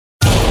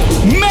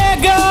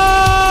Mega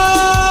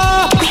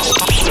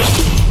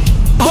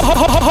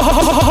Robson!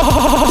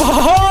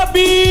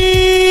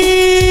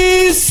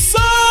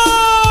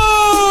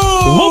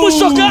 Vamos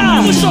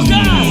tocar!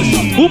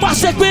 Uma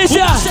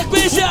sequência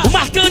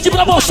marcante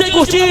pra você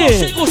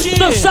curtir,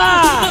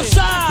 dançar.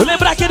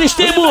 Lembrar aqueles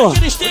tempos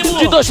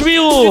de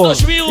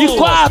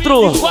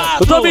 2004,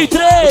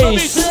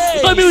 2003,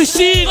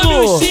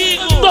 2005,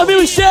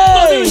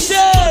 2006.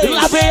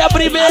 Lá vem a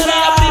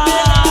primeira.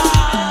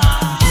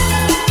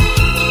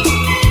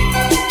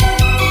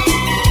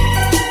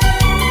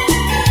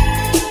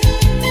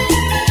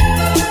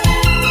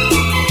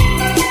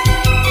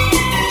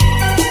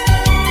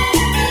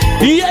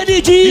 E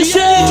ele disse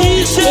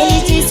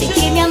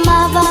que me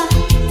amava,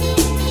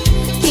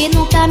 que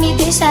nunca me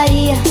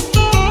deixaria.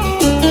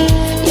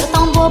 Eu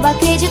tão boba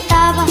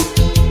acreditava,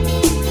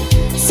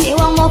 seu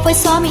amor foi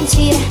só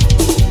mentira.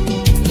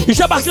 E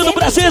já marcando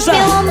presença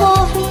meu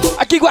amor,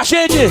 aqui com a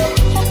gente,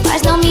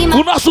 mas não me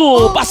o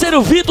nosso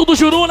parceiro Vitor do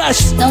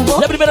Jurunas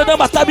e a primeira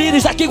dama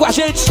Tamires aqui com a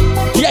gente.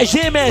 E as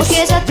gêmeas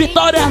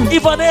Vitória e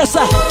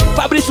Vanessa,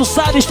 Fabrício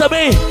Salles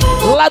também,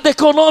 lado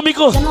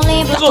econômico. Tá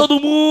todo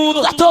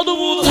mundo.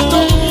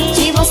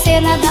 De você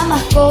nada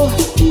marcou,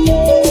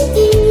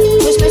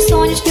 os meus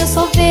sonhos que eu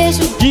só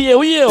vejo. E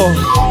eu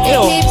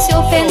Eclipse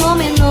ou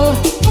fenômeno,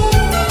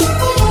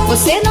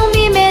 você não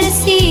me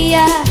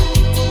merecia,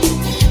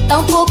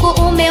 tampouco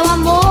o meu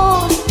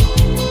amor.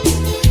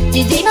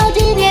 DJ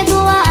Naldinho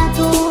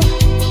Eduardo,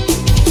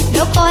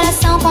 meu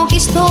coração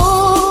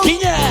conquistou. Quem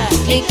é?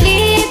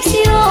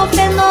 Eclipse ou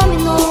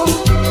fenômeno,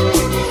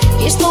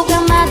 estou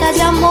gamada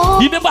de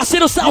amor. E meu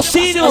parceiro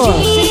Celcinho,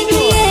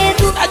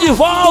 tá de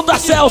volta,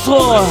 Celso,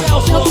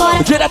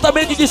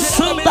 diretamente de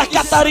Santa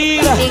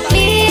Catarina,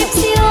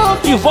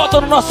 e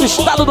volta no nosso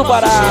estado do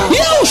Pará. E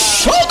é o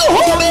show do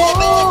Rubem!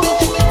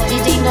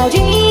 DJ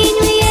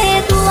Naldinho e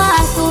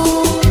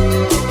Eduardo,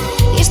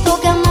 estou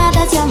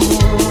gamada de amor.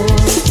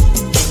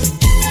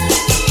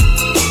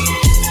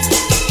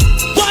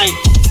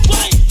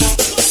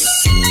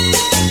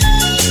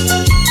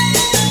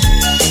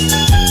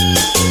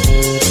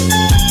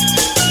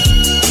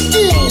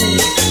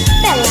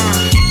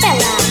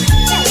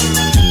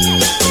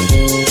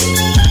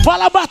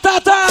 Fala,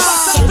 Batata!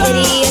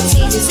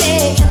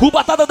 O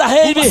Batata da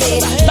Rave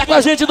tá com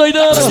a gente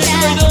doidando.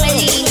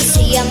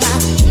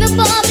 Meu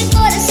pobre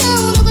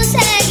coração não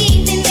consegue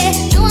entender,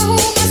 não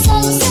arruma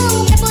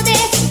solução pra poder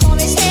se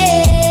convencer.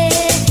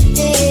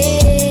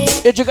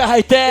 Edgar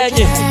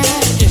Hightech,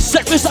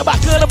 sequência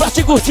bacana pra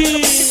te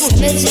curtir.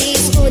 Meu dia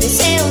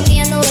escureceu,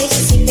 minha noite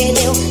se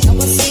perdeu. Não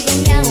consigo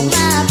me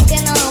arrumar porque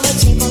não vou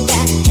te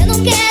encontrar. Eu não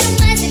quero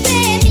mais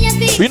viver minha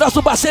vida. E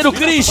nosso parceiro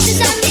Cris,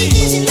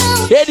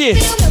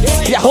 ele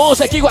e a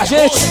Rose aqui com a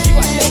gente,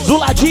 do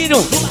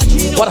ladinho.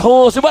 Bora,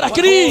 Rose, bora,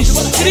 Cris.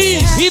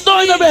 E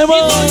doida, meu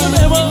irmão.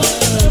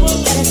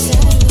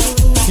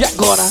 E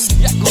agora?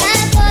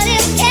 Agora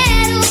eu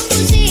quero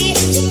fugir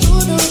de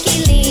tudo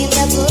que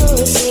lembra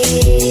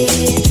você.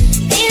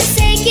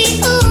 Pensei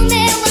que o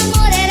meu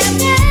amor era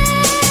pra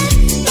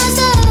nós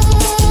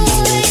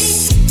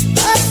dois.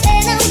 Você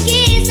não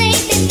quis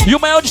entender. E o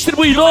maior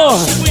distribuidor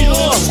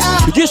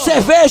de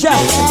cerveja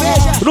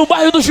no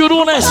bairro do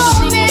Jurunas,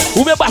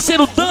 o meu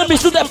parceiro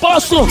Dames do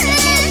Depósito.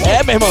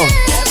 É, meu irmão,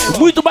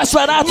 muito mais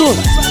barato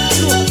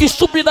e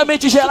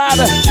estupidamente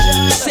gelada.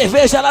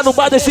 Cerveja lá no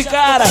bar desse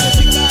cara.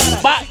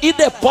 Bar e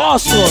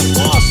Depósito.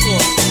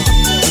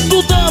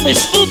 Do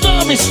Dames.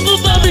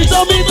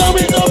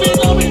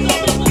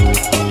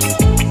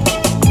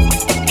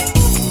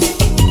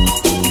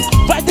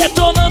 Vai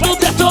detonando.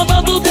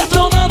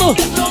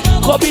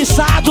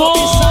 Kobiçado.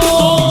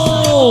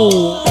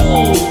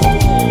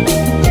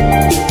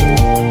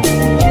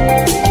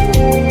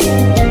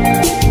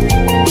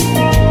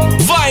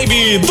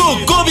 Vibe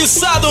do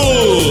Kobiçado!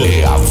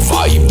 É a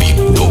vibe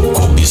do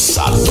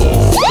Kobiçado.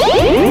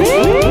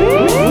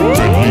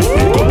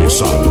 Felipe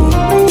Kobiçado.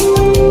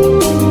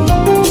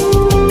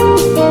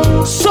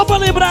 Só pra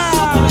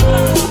lembrar.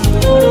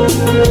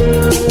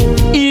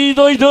 E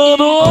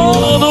doidando.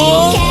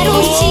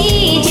 Quero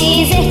te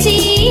dizer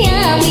te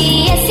amo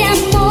e esse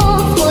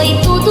amor foi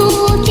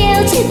tudo que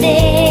eu te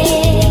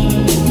dei.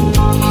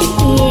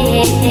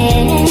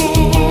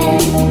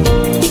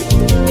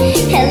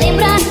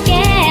 Relembro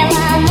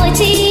aquela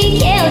noite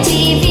que eu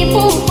te vi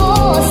por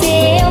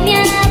você, eu me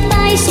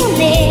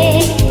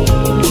apaixonei,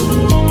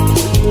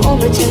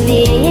 como eu te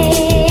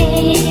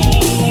amei.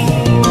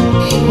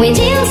 O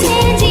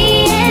Edilson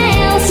de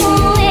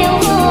Elson eu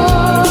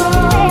vou,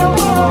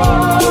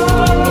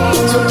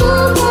 junto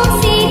com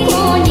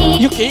Sintonia.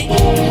 E o quê?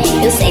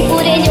 Eu sei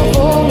por ele eu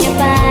vou me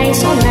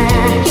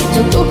apaixonar,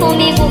 junto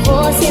comigo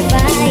você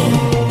vai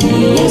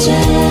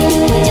viajar.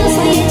 O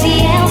Edilson e de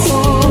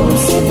Elson,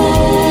 você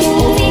vai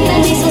ouvir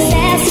grandes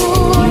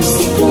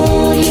sucessos, o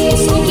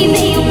som que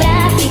veio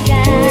pra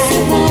ficar,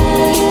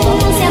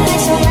 vamos se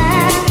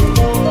apaixonar.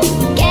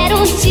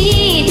 Quero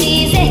te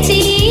dizer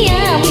te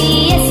amo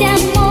e esse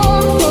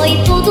amor foi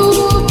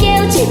tudo que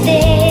eu te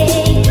dei.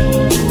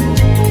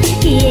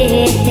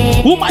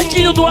 O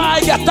Maiquinho do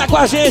Aiga tá com a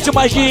a gente,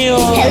 Maguinho.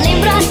 Eu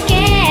lembro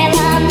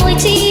aquela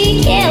noite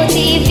que eu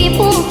te vi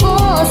por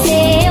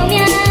você. Eu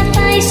me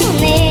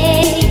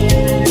apaixonei,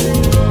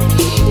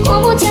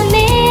 como te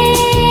amei.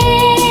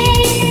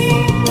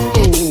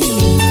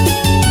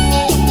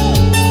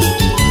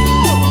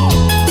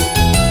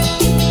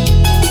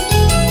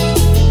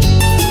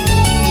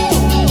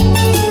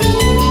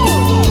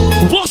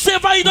 Você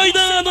vai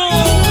doidando.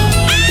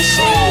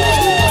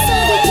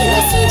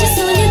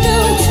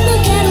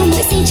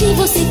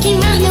 Você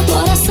queimar meu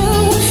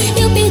coração.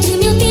 Eu perdi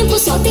meu tempo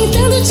só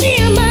tentando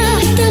te amar.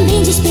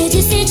 Também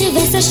desperdicei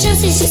diversas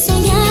chances de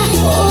sonhar.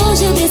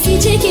 Hoje eu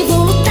decidi que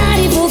vou lutar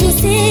e vou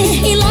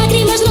vencer. E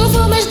lágrimas não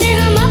vou mais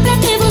derramar pra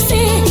ter você.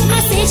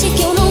 Aceite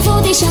que eu não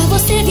vou deixar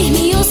você vir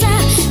me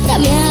usar pra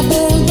me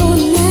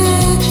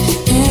abandonar.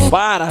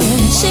 Para.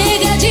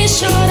 Chega de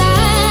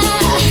chorar.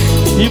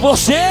 E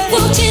você?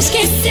 Vou te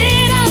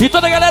esquecer. E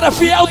toda a galera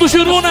fiel do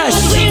Jurunas.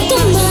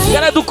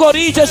 Galera do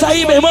Corinthians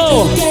aí, meu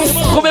irmão.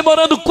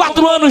 Comemorando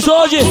 4 anos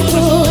hoje.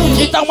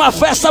 E tá uma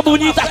festa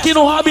bonita aqui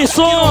no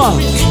Robsom.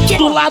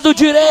 Do lado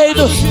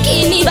direito.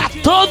 Tá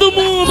todo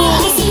mundo.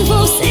 Assim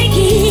vou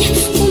seguir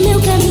o meu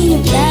caminho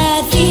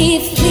pra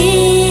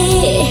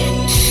viver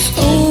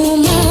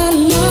uma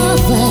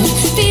nova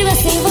vida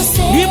sem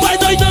você. E vai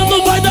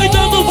doidando, vai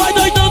doidando, vai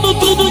doidando.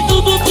 Tudo,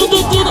 tudo,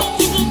 tudo, tudo.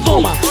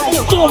 Toma,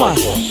 toma.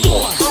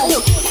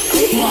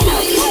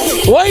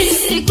 Oi?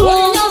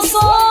 Segura o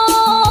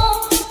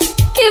som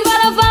que vai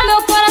levar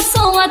meu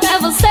coração até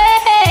você.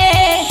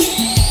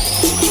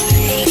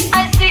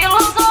 As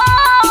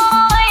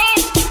ilusões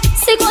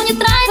segura e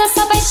traz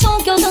essa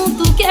paixão que eu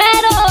tanto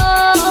quero.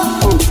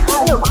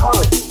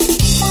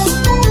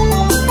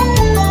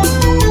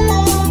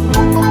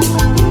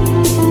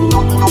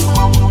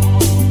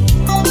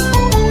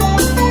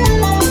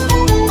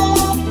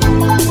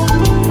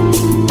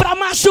 Pra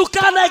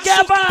machucar, né,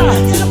 Gueba?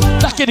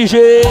 Daquele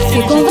jeito.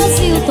 Ficou um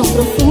vazio tão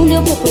profundo,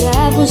 eu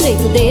procurava um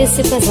jeito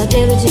desse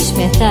pesadelo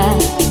despertar.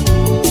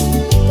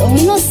 Tão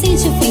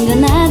inocente, fui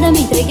enganada, me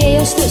entreguei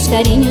aos teus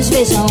carinhos,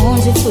 veja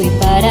onde fui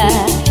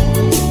parar.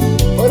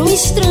 Por um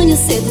estranho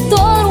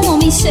sedutor, um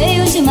homem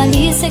cheio de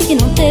malícia que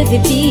não teve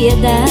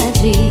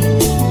piedade.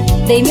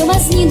 Dei meu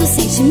mais lindo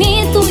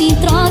sentimento e em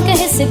troca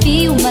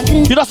recebi uma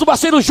grande... E nosso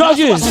parceiro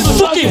Jorge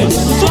Suki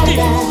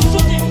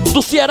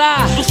do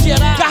Ceará,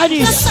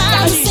 Carnes.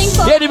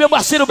 Ele, meu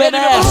parceiro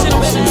Bené,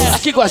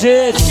 aqui com a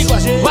gente.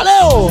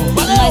 Valeu!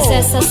 Mas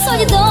essa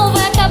solidão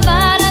vai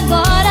acabar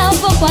agora. Eu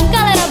vou com a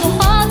galera do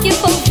rock e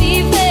vou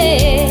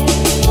viver.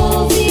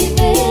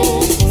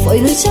 Foi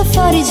noite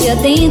afora e dia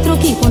dentro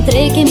que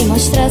encontrei quem me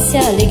mostrasse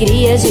a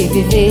alegria de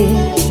viver.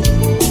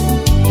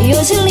 E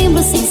hoje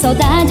lembro sem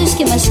saudades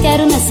que mais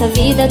quero nessa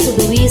vida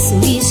tudo isso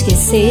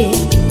esquecer.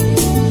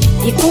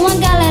 E com a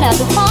galera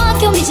do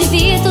rock eu me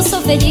divirto,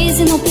 sou feliz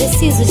e não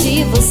preciso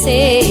de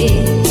você.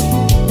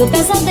 Do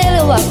pesadelo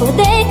eu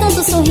acordei,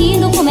 canto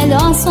sorrindo com o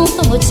melhor som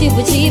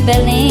automotivo de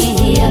Belém.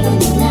 E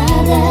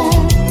abandonada,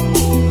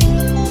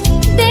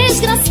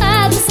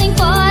 desgraçado sem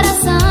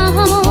coração,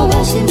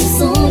 roubaste meu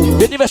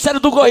sonho. Aniversário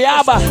do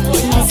Goiaba.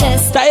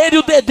 Tá ele e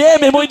o Dedê,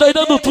 meu irmão,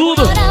 endoidando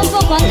tudo.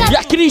 E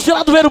a Cris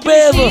lá do Ver o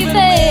Peso.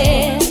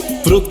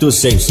 Fruto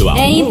sensual.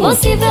 É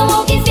impossível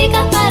alguém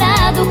ficar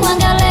parado com a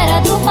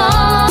galera do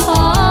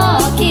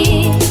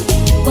rock.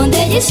 Quando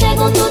eles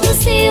chegam tudo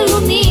se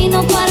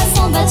ilumina, o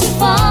coração bate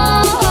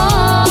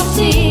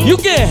forte. E o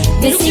quê?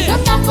 Vê se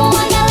cantar com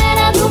a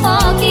galera do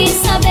rock e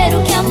saber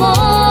o que é amor.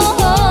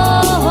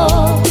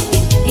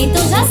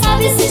 Então já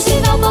sabe, se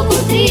estiver um pouco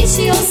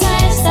triste, ouça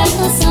esta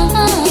canção.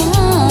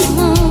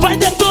 Vai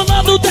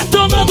detonando,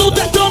 detonando,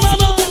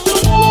 detonando.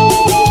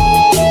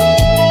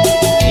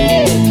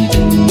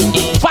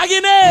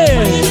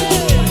 Wagner!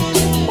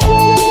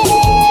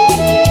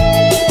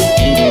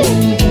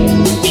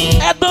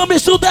 É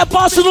Dames do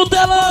Depósito no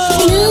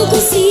telão. Não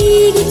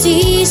consigo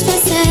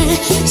disfarçar,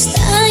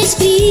 está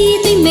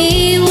escrito em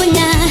meu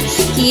olhar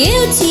que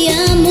eu te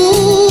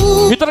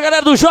amo. Então,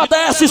 galera do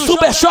JS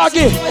Super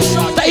Choque,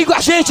 tá aí com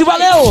a gente,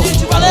 valeu!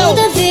 Valeu!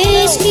 Toda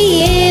vez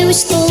que eu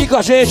estou aqui com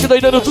a gente,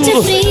 doidando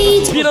tudo,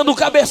 virando o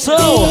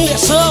cabeção.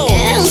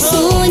 É um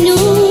sonho.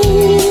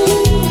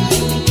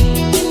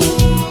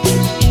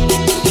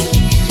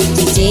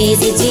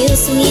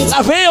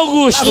 Lá vem,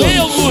 Augusto!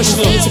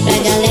 Frente pra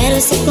galera,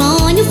 o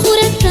ciclone, o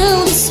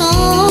furacão do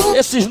som.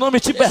 Esses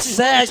nomes te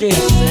perseguem.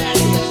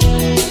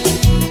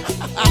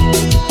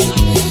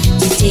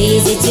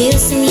 DJs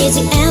Edilson e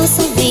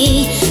Edielson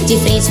vem de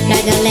frente pra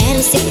galera,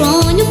 o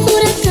ciclone, o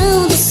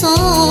furacão do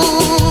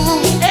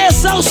som.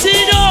 Esse é o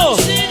Sinho!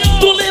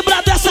 Tu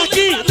lembra dessa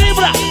aqui?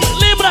 Lembra?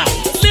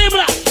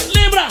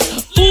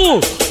 1,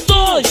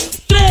 2,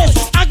 3,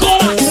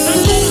 agora!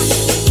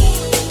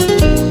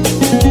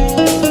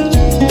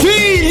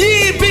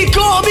 Felipe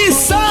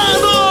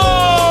Kobiçado!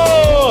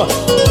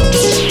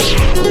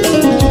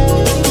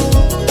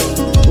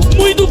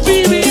 Muito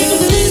firme!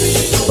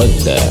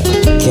 Banda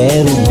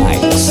Quero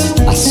Mais,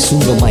 a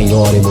sua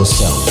maior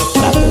emoção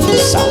pra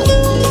dançar.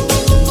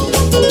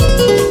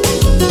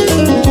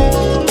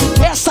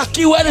 Essa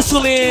aqui o Ellison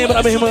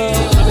lembra, meu irmão.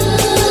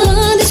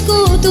 Quando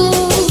escuto escuto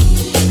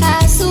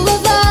a sua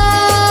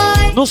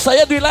voz. Não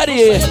saia do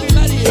Hilarie.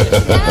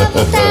 Dá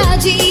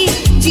vontade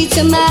de te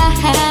amar.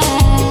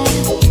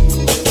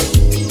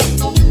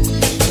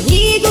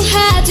 Ligo o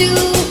rádio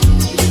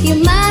e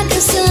uma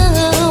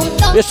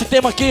canção. Esse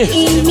tema aqui,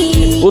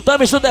 o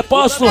Tamis do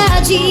Depósito,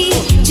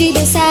 De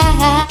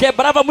dançar.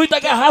 quebrava muita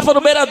garrafa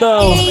no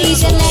beiradão. Em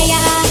geleia,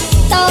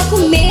 toco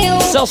meu.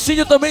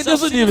 Celcinho também,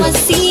 Deus o livre.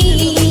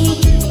 Assim,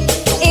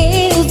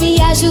 eu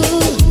viajo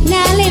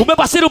na lembrança. O meu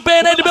parceiro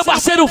Benelli, meu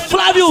parceiro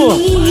Flávio,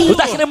 o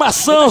da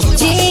cremação,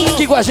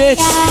 aqui com a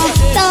gente.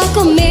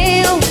 Toco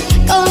meu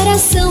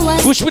coração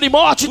assim. Os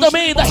primórdios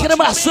também da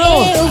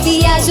cremação. Eu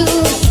viajo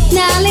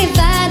na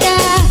levada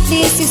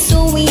desse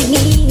som em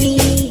mim.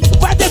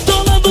 Vai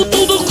detonando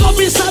tudo,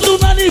 cobiçado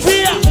no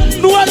alivia,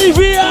 no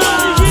alivia.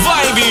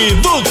 Vibe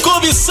do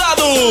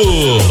Kobiçado.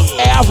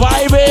 É a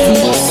vibe.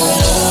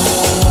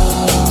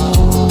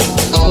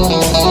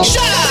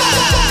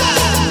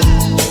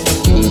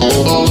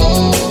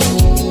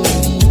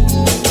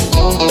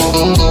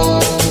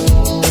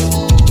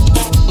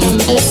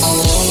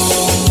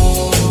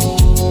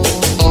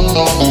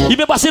 E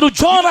meu parceiro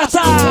Jonathan,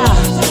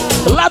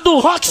 lá do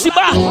Roxy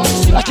Bar,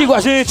 aqui com a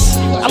gente.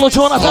 Alô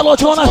Jonathan, alô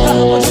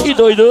Jonathan. E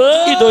doido,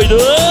 e doido.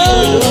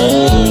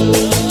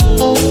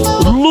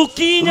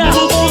 Luquinha,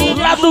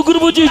 lá do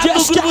grupo de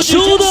jazz que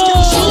ajuda.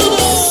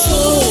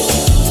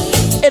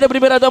 Ele é a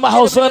primeira dama,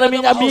 Rosana,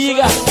 minha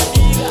amiga.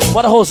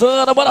 Bora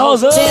Rosana, bora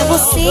Rosana. É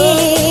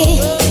você,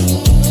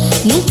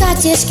 nunca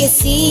te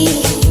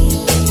esqueci.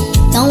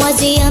 Não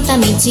adianta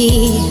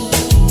mentir,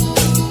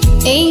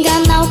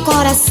 enganar o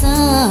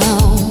coração.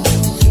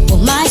 Por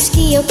mais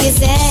que eu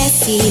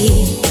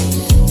quisesse,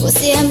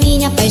 você é a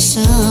minha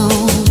paixão.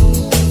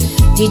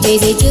 DJ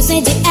Edilson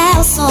e de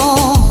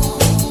Elson,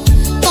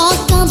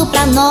 tocando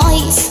pra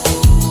nós.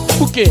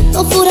 O quê?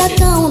 No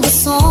furacão do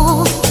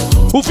som.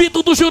 O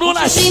Vitor do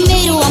Jurunas,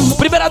 Primeiro amor.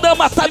 primeira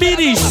dama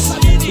Tamires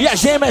e as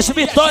gêmeas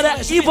Vitória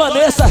e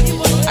Vanessa,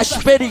 as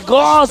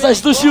perigosas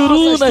do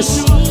Jurunas.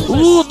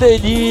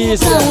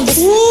 Delícia!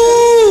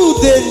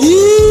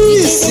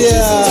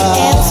 Delícia!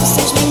 Elson,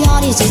 seus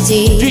melhores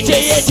DJs.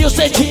 DJ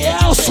Edilson de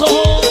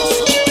Elson.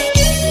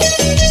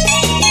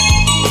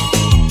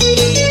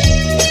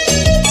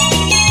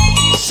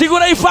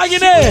 Segura aí,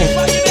 Fagner.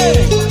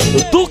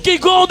 Duque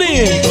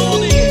Golden.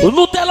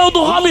 No telão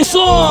do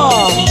Robson.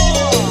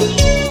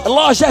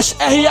 Lojas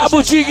R.A.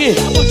 Boutique.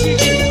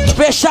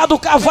 Fechado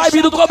com a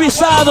vibe do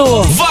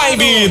Kobiçado.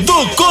 Vibe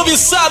do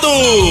Kobiçado.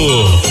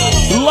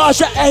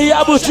 Loja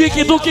R.A.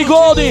 Boutique Duque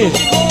Golden.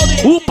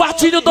 O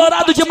patinho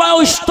dourado de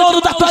maior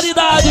estouro da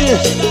atualidade.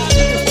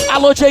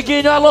 Alô,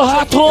 Dieguinho, alô,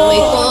 Rato. Foi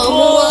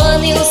como um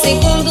ano e um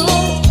segundo.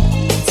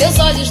 Seus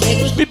olhos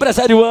negros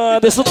Empresário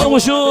Anderson, tamo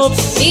juntos.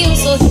 e um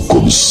sorriso.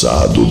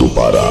 Kobiçado do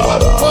Pará.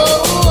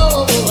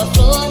 A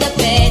flor da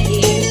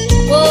pele.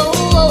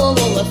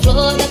 A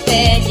flor da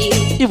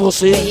pele. E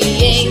você?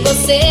 E em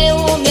você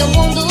o meu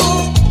mundo.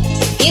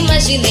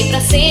 Imaginei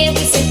pra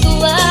sempre ser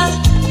tua.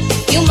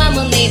 E uma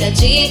maneira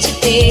de te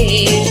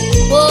ter.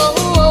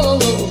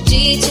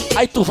 De te ter.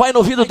 Aí tu vai no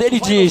ouvido dele e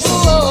diz,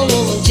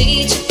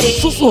 De te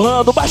ter.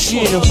 sussurrando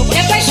baixinho. Me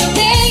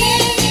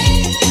apaixonei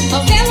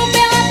ao vê-lo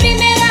pela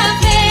primeira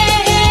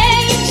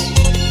vez.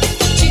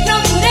 Te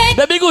procurei,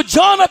 Meu amigo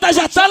Jonathan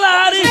já tá na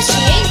área, mas hein?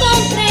 te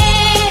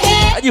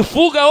encontrei. Tá de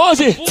fuga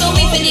hoje? Tô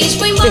bem feliz,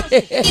 foi embora.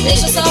 E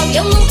deixa só que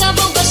eu nunca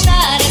vou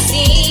gostar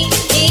assim.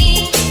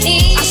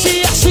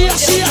 Assim, assim,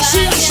 assim,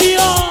 assim, assim,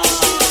 ó.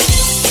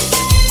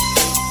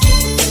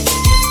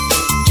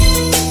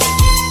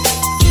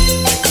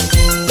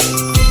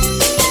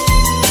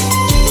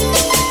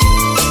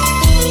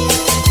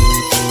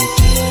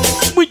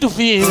 Muito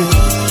firme.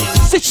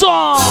 Se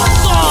só.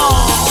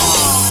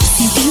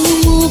 Senti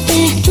um amor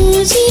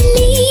perto de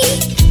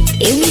mim.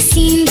 Eu me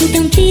sinto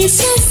tão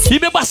triste assim. E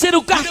meu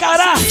parceiro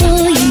Carcará Foi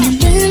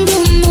mandando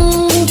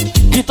amor.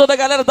 e toda a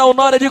galera da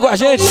Honória de com a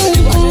gente.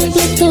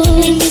 Completou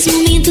os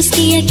momentos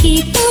que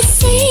aqui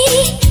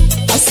passei.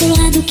 Ao seu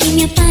lado que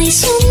me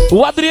apaixonou.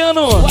 O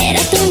Adriano, Era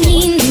tão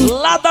lindo.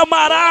 lá da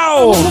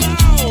Amaral.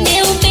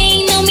 Meu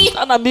bem, não me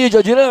Tá na mídia,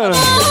 Adriano.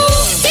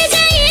 seja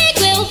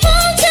rico, eu vou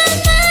te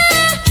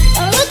amar.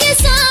 Falou que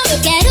só eu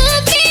quero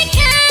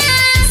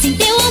ficar. Sem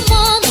teu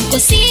amor não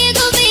consigo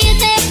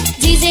viver.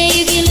 Dizer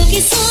aquilo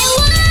que sou,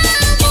 eu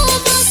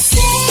amo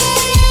você.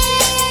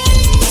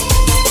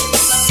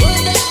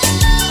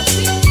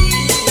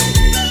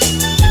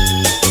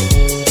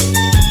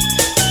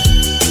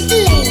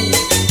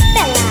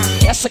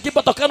 Essa aqui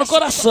pra tocar no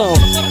coração.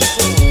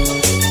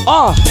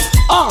 Ó,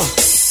 ó.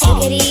 Eu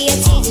queria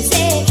te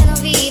dizer que eu não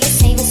vivo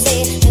sem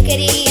você. Eu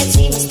queria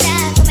te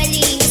mostrar como é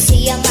lindo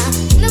se amar.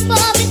 Meu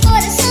pobre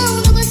coração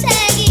não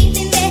consegue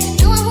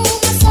entender. Não arruma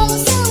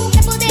solução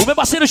pra poder. O meu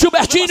parceiro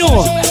Gilbertinho,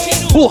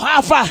 o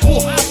Rafa,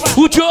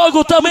 o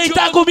Diogo também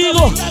tá comigo.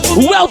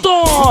 O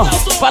Elton,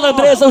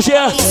 Palandresa, o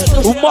Jean,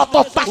 o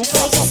Mototáxi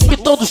e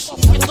todos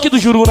aqui do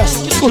Jurunas.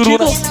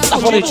 Jurunas da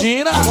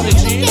Florentina. Não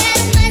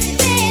quero mais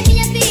viver,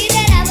 minha vida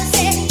era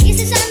você. E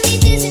se só me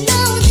disse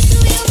não,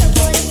 destruiu meu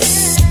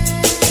coração.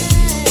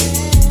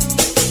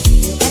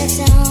 Meu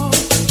coração.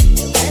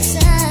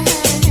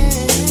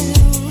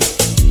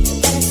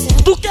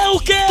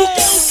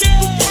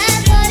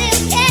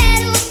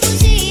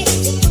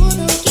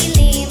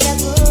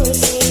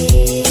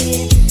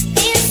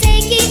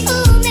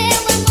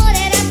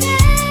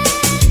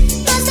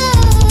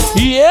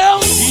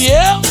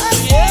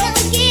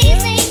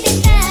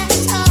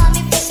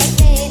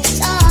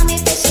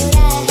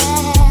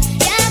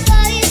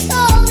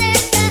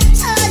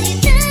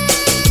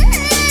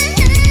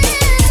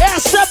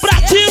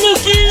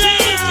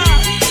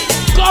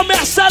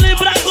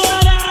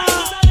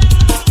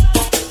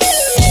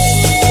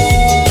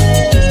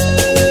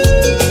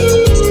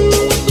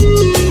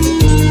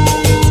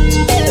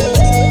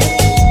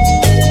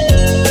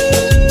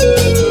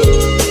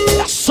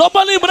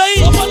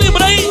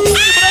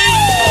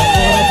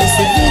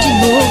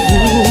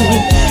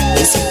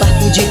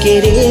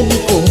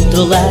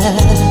 controlar.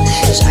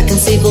 Já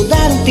cansei, vou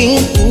dar um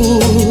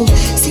tempo.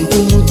 Sinto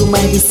muito,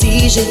 mas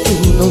desse jeito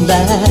não dá.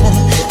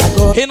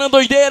 Agora Renan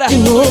Doideira, de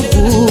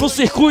novo no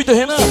circuito,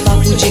 Renan.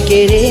 papo de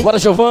querer Bora,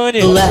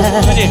 Giovanni. controlar.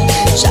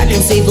 Já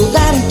cansei, vou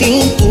dar um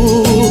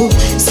tempo.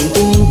 Sinto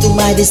muito,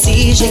 mas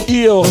desse jeito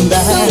E eu? não dá.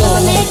 Não vou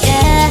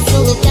negar,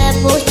 sou louca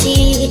por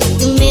ti.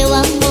 E o meu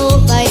amor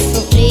vai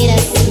sofrer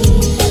assim.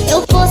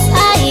 Eu vou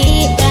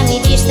sair pra me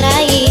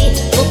distrair.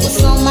 Vou pro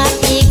som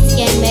Matrix,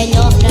 que é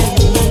melhor pra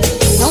mim.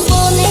 Não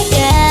vou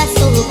negar,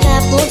 sou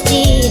louca por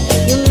ti.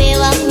 E o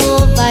meu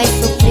amor vai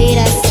sofrer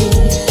assim.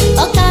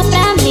 Toca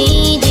pra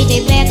mim,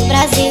 DJ Beto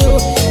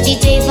Brasil.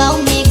 DJ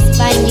Valmix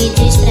vai me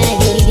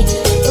distrair.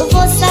 Eu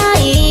vou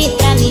sair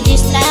pra me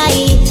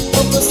distrair.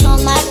 Vou pro som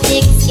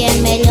Matrix, que é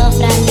melhor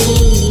pra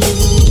mim.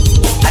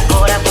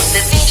 Agora você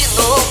vem de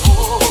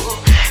novo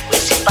com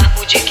esse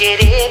papo de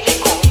querer me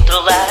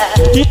controlar.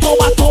 E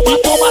toma, toma,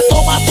 toma,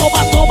 toma,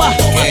 toma, toma.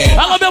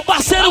 Alô, meu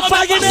parceiro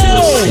Fagner.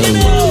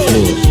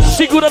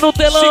 Segura no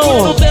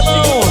telão.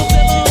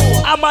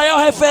 A maior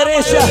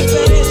referência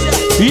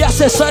e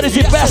acessórios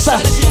de peça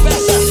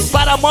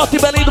para moto e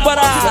Belém do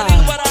Pará.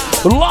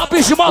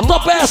 Lopes de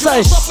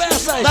Motopeças,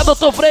 na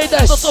Doutor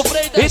Freitas,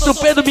 entre o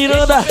Pedro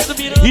Miranda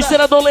e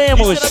Senador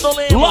Lemos.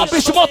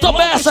 Lopes de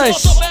Motopeças,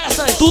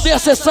 tudo em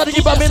acessório de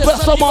equipamento para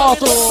sua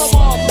moto.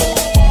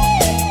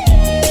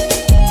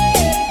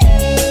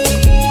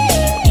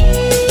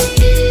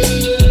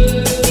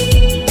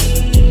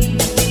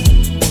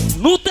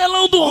 No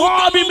telão do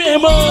Rob, meu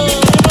irmão.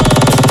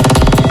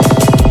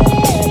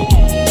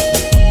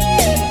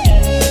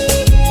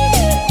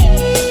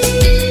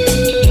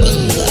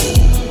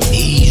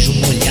 Beijo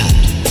molhado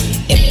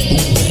é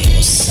pura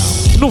emoção.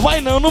 Não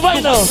vai não, não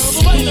vai não.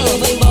 Não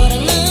vai embora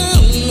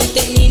não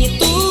termine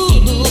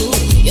tudo.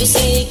 Eu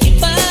sei que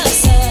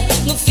passa,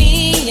 no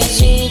fim a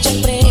gente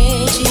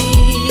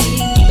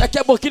aprende. Daqui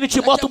a pouquinho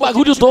te bota um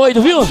bagulho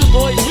doido, viu?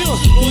 Não vai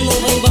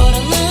embora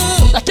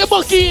não Daqui a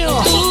pouquinho.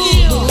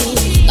 tudo.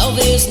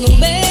 Talvez num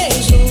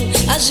beijo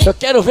a gente Eu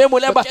quero ver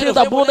mulher batendo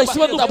a bunda em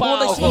cima do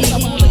palco.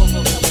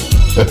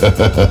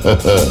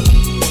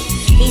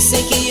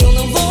 sei que eu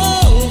não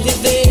vou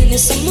viver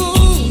nesse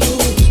mundo.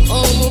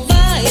 Como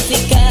vai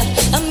ficar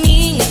a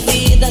minha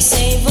vida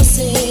sem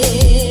você?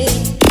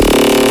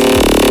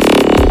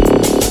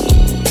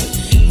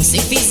 Se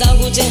fiz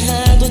algo de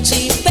errado,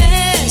 te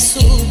peço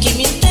que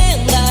me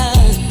entenda.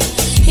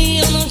 E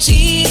eu não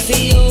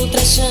tive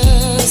outra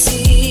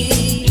chance.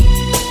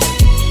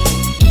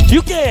 E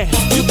o quê?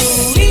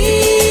 Por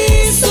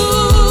isso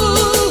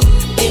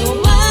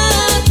eu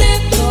até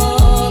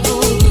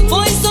provo.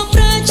 Foi só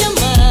pra te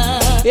amar.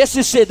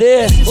 Esse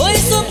CD Foi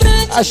só pra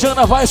te a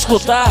Jana vai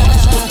escutar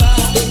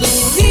Por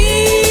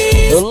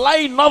isso lá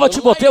em Nova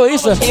Timoteu, é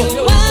isso? eu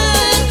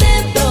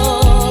até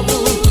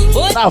provo.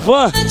 Foi Na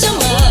van. pra te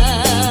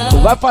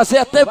amar. Vai fazer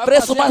até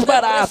preço mais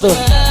barato. Não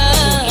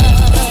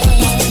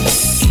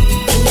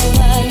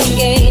há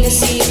ninguém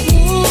nesse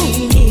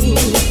mundo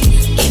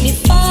que me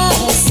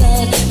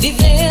faça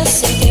viver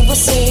sem ter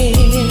você.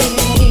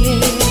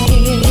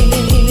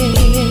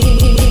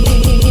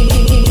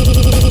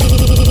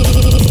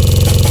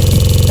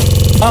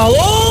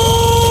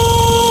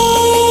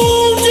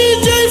 Alô,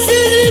 DJ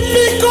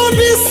Felipe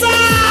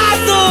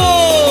Kobiçado!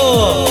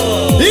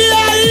 E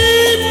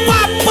aí,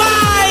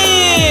 papai?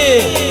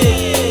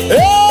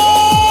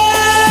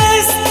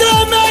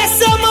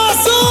 Estremece a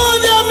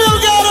Amazônia, meu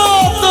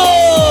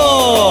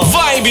garoto!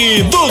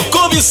 Vibe do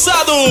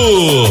Kobiçado.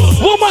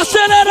 Vamos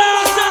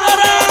acelerar!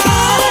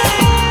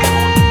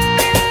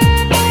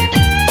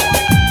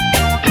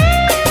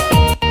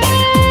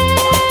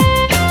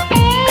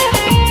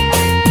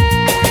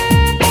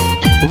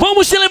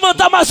 Vamos se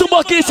levantar mais um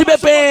pouquinho esse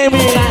BPM.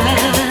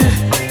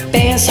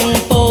 Pense um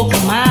pouco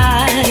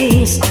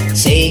mais.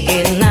 Sei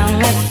que não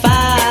é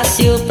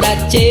fácil pra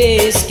te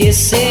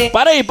esquecer.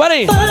 Para aí, para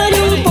aí.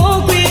 Pare um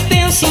pouco e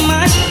pense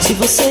mais. Se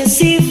você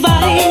se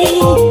vai,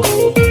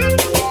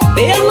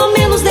 pelo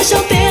menos deixa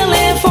o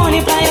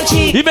telefone pra eu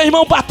te. E meu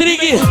irmão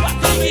Patrick,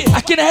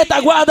 aqui na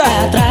retaguarda,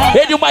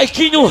 ele e o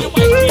Maiquinho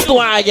do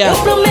Águia. Eu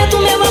prometo,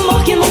 meu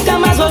amor, que nunca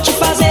mais vou te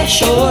fazer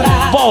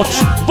chorar. Volte,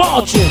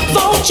 volte.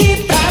 Volte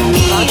pra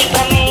mim,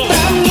 pra mim.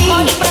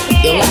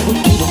 Eu largo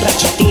tudo pra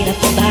te ter a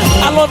toda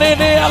hora. Alô,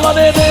 nenê, alô,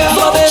 nenê,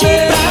 alô, Volte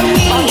nenê. pra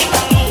mim,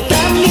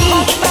 pra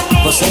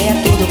mim. Você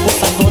é tudo, por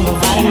favor, não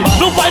vai embora.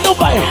 Não vai, não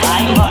vai.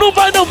 Não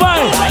vai, não vai.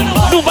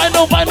 Não vai,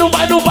 não vai, não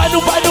vai, não vai,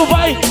 não vai, não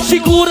vai.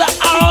 Segura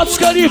a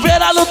Ótica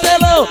Oliveira no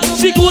telão.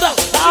 Segura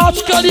a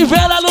Ótica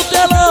Oliveira no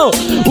telão.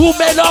 O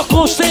melhor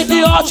conceito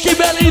de ótica em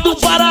Belém do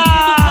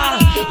Pará.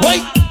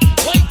 Oi.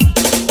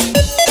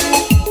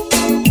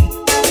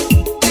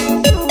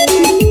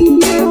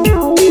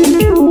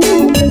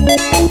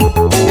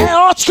 É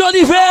Ótica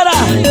Oliveira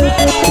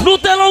no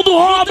telão do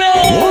Robin.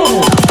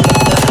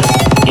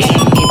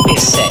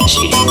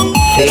 MP7,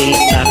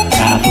 feita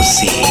pra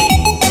você.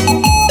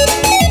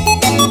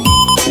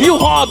 E o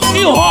Robin,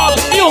 e o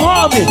Robin, e o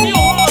Robin.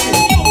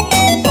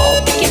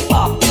 Pop que é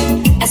pop,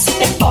 é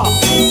super pop.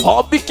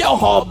 Robin que é o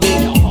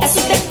Robin. É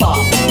super pop,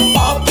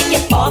 pop que é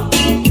pop,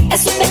 é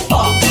super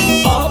pop.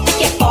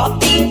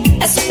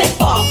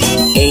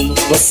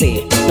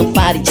 Você não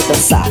pare de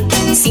dançar,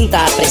 sinta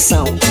a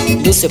pressão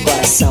do seu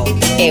coração.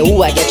 É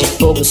o Águia de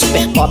Fogo,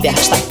 super pop,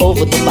 arrasta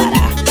povo do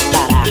Pará.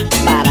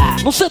 Pará.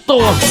 No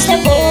setor. Esta é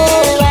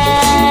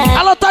boa.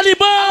 Alô,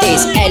 Talibã!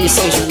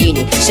 Ellison e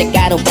Juninho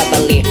chegaram pra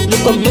valer no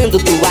comando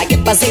do Águia,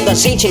 fazendo a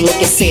gente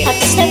enlouquecer. A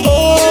pista é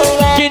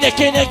boa. Quem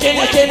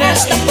é?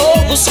 Arrasta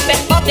fogo, super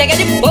pop, Águia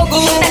de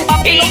Fogo. Super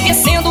pop,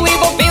 enlouquecendo,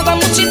 envolvendo a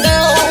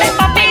multidão. Super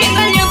pop,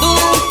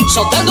 metralhando,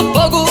 soltando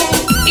fogo.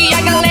 E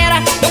a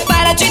galera não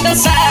para de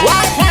dançar.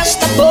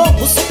 Arrasta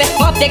fogo, super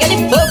pop, Águia de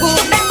Fogo.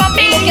 Super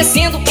pop,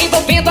 enlouquecendo,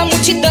 envolvendo a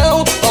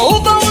multidão. Com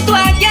o voo do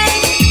Águia,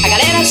 a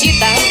galera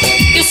agita.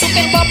 E o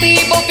super pop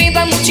envolvendo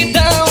a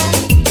multidão.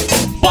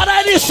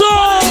 Bora, Elisson!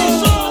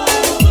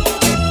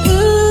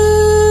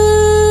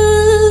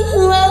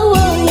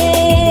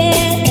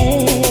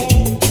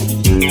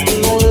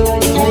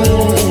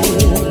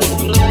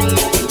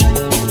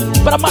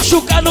 Pra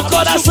machucar no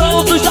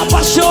coração dos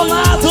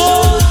apaixonados.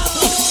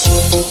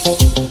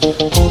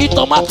 E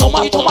toma.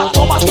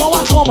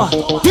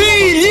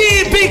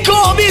 Felipe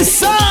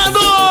Kobiçado!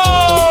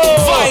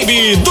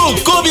 Vibe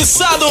do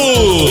Kobiçado.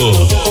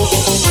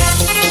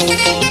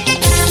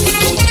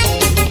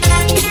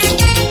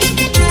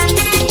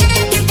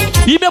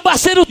 E meu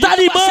parceiro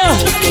Talibã.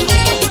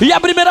 E a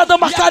primeira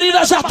dama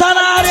Karina já tá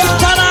na área.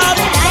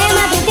 É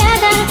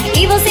madrugada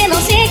e você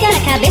não chega. Na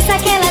cabeça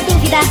aquela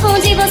dúvida,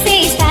 onde você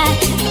está?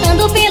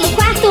 Ando pelo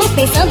quarto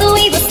pensando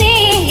em você.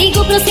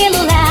 Ligo pro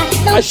celular.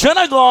 Não A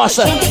Jana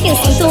gosta. eu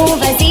sinto um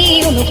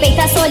vazio no peito,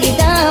 a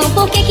solidão.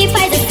 Por que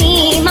faz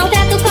assim?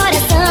 Maltrata o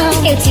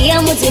coração. Eu te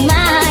amo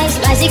demais,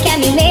 mais do que a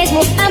mim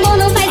mesmo. Amor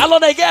não faz. Alô,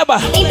 Negueba.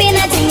 Tem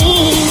pena de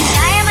mim.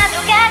 Já é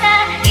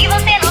madrugada e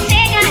você não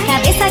chega. Na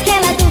cabeça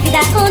aquela dúvida,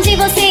 onde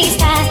você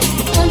está?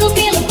 Ando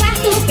pelo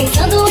quarto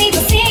pensando em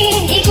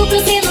você. Ligo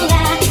pro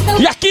celular. Não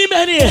E aqui,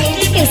 Merninha?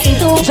 eu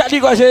sinto Já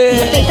ligo a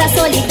gente. feita a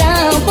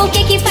solidão, por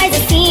que faz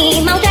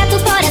assim? Maltrata o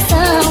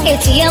coração. Eu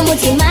te amo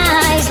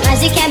demais, mais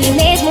do que a mim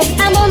mesmo.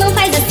 Amor não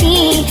faz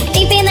assim,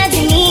 tem pena de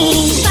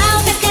mim.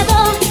 Pau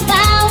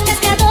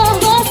pescador,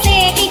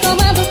 você quem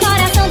comanda o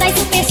coração das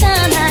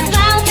superchanas.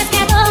 Pau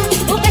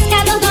pescador, o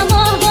pescador do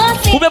amor,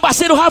 você. O meu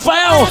parceiro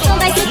Rafael.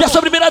 E a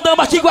sua primeira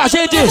dama aqui com a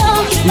gente,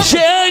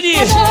 Jeane.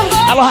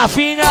 Alô,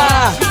 Rafinha.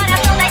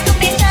 Coração das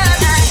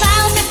superchanas.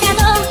 Pau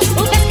pescador,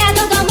 o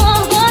pescador do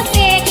amor,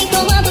 você quem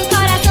comanda o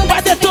coração das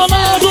Vai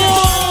detonando.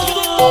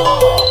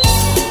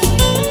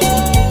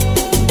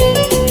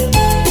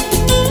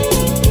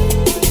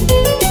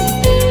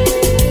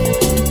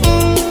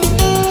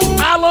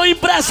 Alô,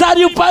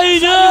 empresário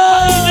Painã.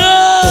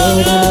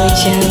 Toda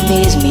noite a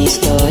mesma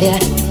história.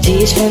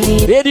 Diz pra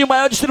mim, Ele, o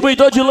maior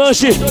distribuidor de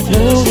lanche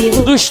não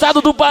vivo. do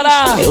estado do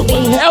Pará.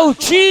 É o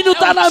Tino,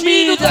 tá na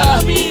mídia.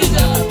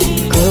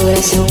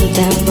 Coração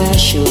tá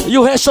baixo. E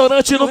o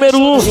restaurante número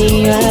 1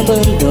 Sozinho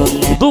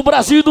abandonado. do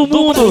Brasil e do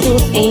mundo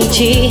Em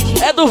ti,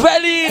 é do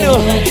velhinho.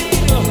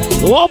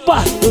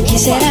 Opa! o que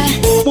será?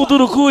 Mundo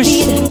do Cus.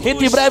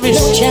 Entre breves,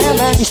 Não te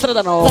ama.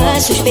 Estrada Nova.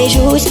 Faça os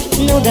beijos,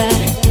 não dá.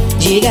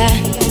 Diga,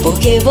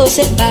 porque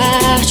você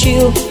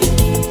partiu.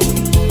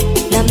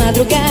 Na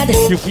madrugada,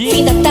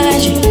 fim da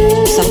tarde,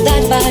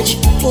 saudade bate.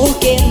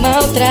 Porque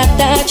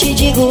maltratar, te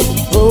digo,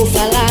 vou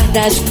falar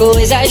das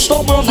coisas.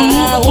 Tomando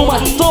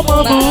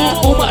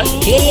uma.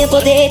 Queria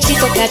poder te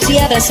tocar, te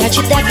abraçar,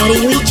 te dar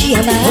carinho e te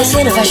amar.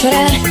 Você não vai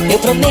chorar, eu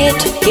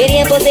prometo.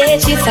 Queria poder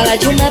te falar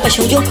de uma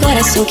paixão, de um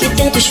coração que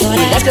tanto chora.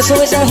 E as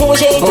pessoas arrumam um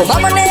jeito, uma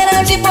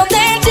maneira de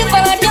poder te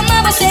falar que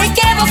ama você e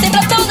quer você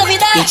pra toda a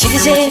vida. E te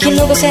dizer que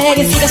não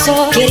consegue, fica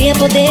só. Queria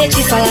poder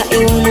te falar,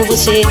 eu amo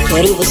você,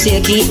 quero você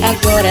aqui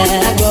agora.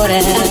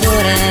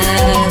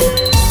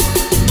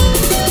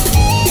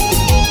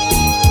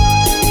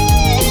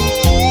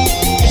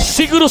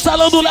 Segura o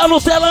salão do Léo no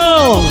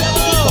telão.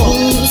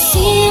 Um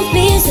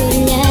simples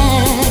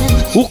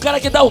olhar. O cara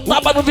que dá o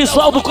tapa no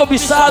visual do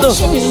Kobiçado.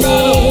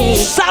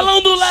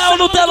 Salão do Léo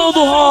no telão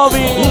do Robin.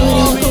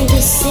 Tudo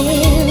aconteceu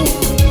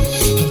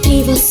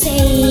entre você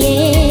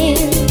e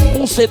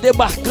eu. Um CD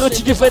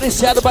marcante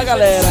diferenciado pra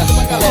galera.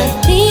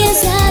 A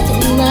brisa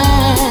do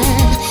mar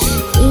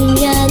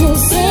vinha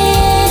nos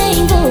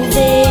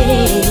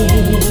envolver.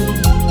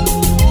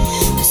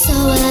 O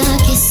sol a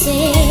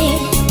aquecer,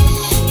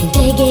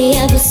 entreguei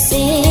a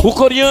você. O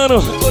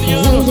coreano.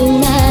 Do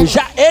nada.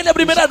 Já ele é a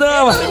primeira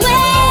dama.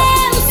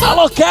 Eu sou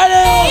Alô,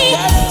 Karen.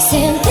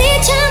 sempre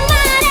te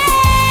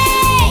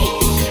amarei.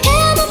 Eu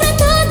amo pra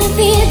toda a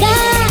vida.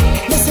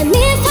 Você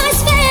me faz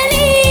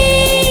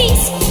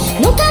feliz.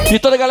 Nunca me E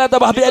toda a galera da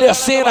Barbearia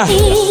Cena.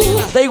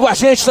 Tá aí com a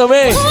gente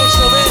também.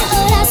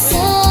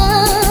 coração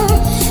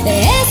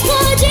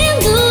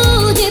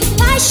explodindo de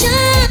paixão.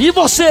 E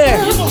você?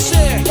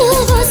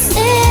 Por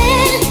você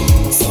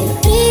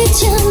sempre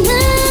te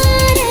amarei.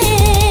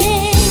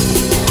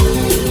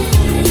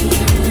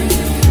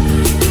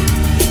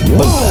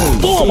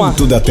 Toma.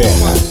 Canto da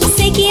Terra.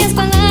 Sei que as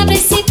palavras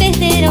se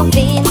perderam ao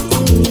vento.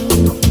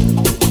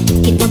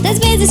 Que tantas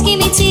vezes que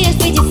mentias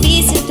foi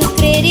difícil tu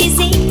creres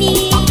em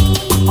mim.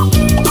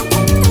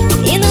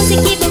 E não se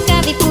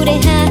equivocava e por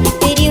errar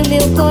teria o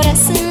meu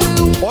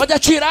coração. Pode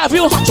Pode atirar,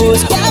 viu?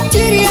 Pois que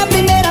atire a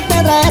primeira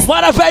pedra.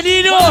 Bora,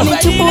 velhinho!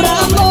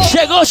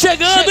 Chegou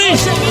chegando, hein?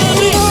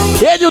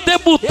 Ele, o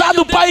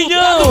deputado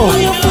Painhão.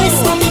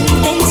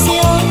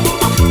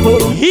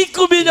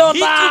 Rico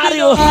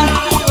milionário.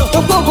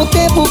 Tão pouco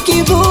tempo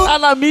que dura. Tá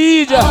na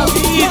mídia.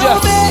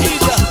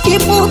 E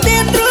por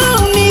dentro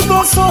me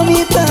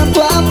consome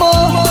tanto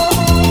amor.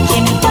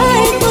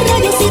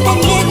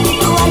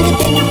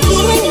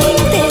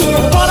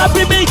 Bora,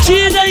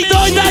 pimentinha e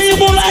doida aí,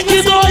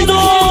 moleque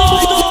doido!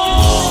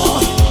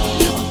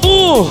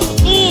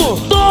 1,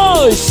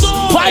 2,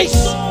 vai!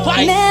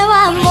 Meu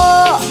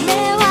amor.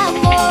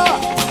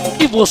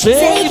 E você?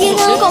 Sei que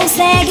não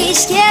consegue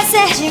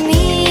esquecer de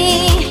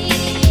mim.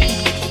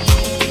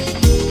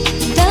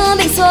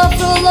 Também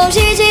sofro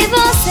longe de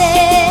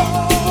você.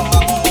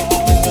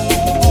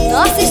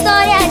 Nossa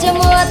história de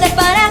amor até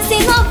parece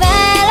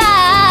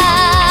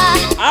novela.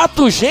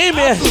 Ato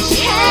gêmeo?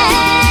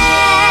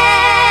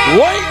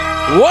 Oi.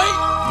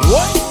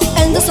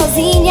 Ando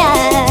sozinha,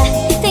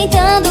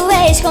 tentando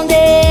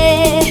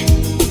esconder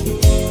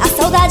a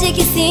saudade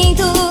que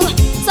sinto,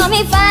 só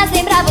me faz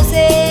lembrar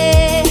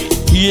você.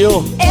 E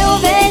eu? Eu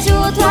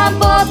vejo tua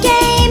boca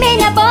em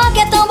minha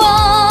boca, é tão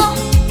bom.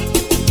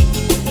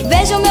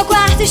 Vejo meu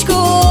quarto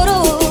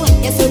escuro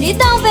e a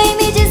solidão vem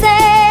me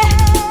dizer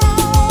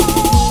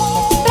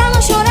pra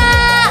não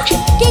chorar,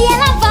 que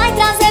ela vai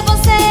trazer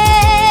você.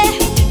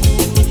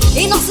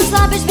 E nossos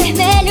lábios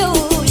vermelhos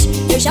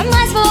eu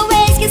jamais vou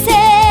esquecer.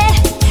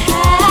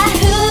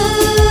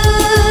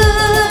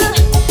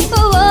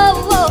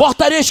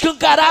 Portaria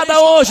escancarada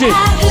hoje,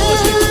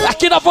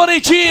 aqui na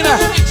Florentina.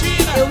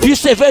 E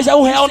cerveja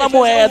R$1 na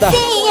moeda.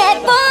 Sim, é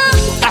bom.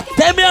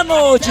 Até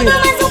meia-noite. Dá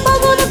mais um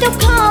pouco no teu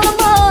colo,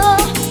 amor.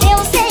 Eu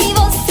sei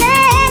você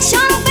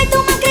chora feito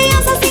uma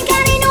criança sem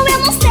carinho, eu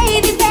não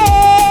sei viver.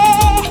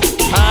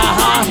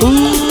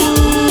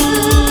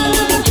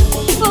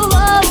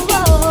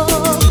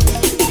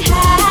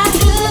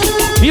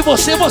 E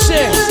você?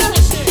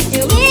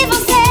 Eu e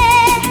você,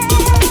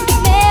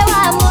 meu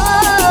amor.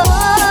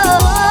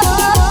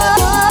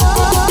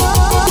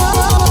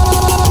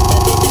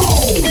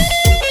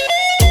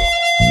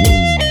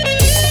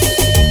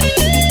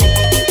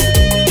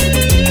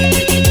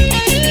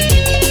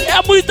 É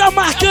muita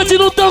marcante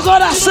no teu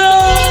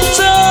coração.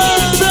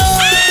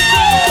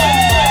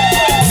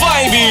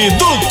 Vibe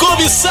do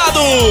Kobiçado.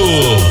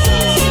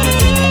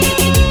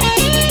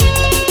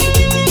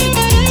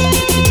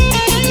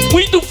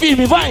 Muito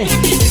firme, vai.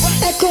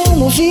 É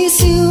como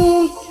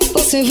vício,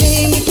 você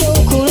vem me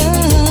procurar.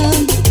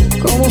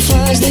 Como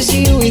faz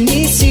desde o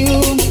início,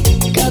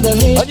 cada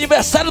vez.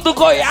 Aniversário do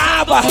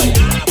Goiaba.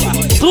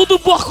 Tudo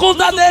por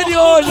conta dele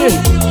hoje.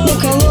 No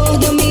calor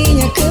da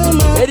minha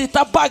cama. Ele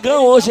tá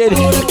pagão hoje, ele.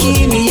 Por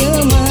aqui me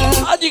ama.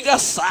 Ó de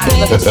engraçada.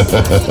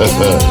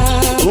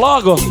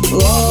 Logo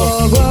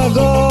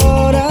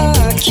agora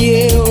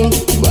que eu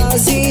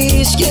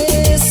quase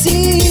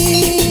esqueci.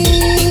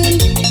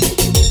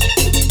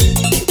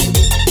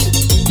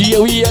 E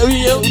eu.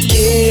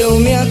 Eu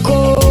me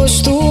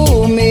acostumei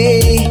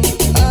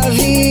a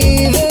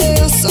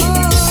viver só.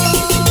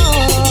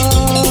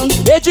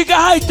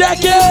 Edgar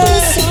Hightech.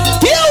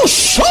 E o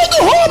show do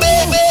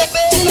Rubem.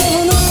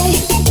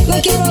 Não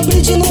quero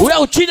abrir de novo. O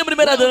Eltinho,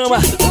 primeira dama.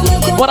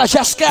 Bora,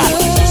 Jéssica.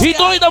 E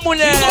doida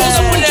mulher.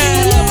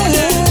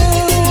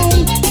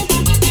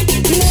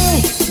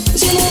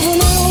 De novo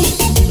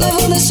não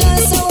vou deixar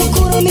essa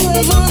loucura me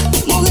levar.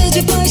 Morrer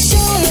de paixão.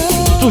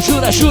 Tu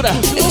jura?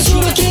 Eu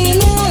juro que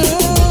não.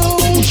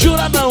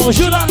 Jura não.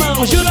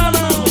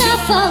 Tá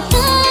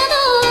faltando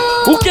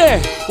O quê?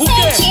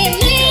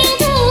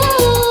 sentimento.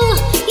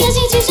 E a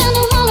gente já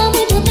não rola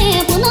muito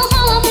tempo. Não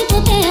rola muito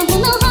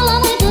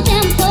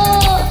tempo.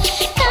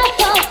 Tá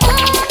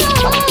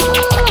faltando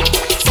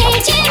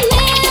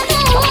sentimento.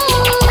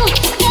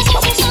 E a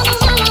gente já não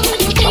rola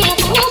muito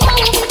tempo.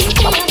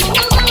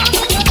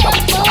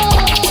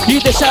 E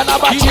deixa na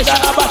batida.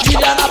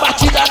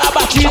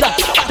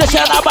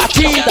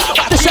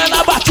 Deixa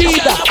na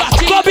batida.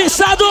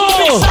 Cobiçado.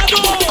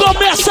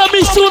 Começa a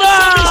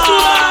misturar.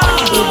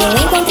 Eu vou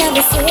encontrar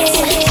você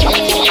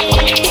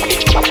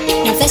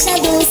na festa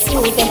do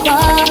Super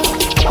Pop.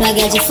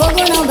 Praga de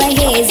fogo não vai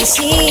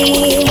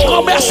resistir.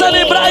 Começa a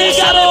lembrar aí,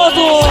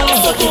 garoto.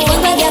 Sei que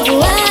quando a águia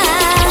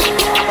voar,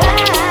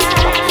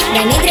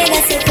 vai me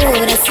entregar seu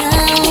coração.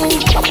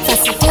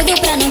 Faço tudo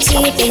pra não te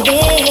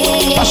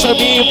perder. Passa a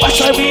mim. Faz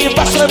o S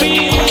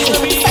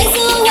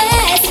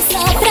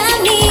só pra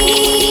mim.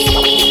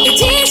 E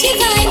diz que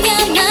vai me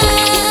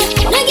amar.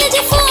 Praga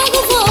de fogo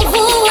vou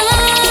voar.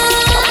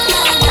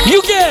 E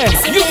o quê?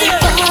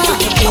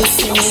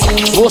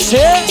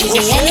 Você? DJ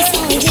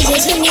Ellison e DJ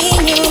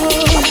Juninho,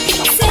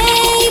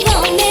 sei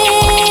vão me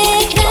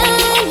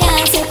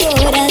tragar seu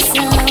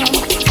coração.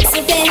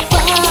 Super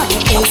Pop,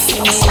 eu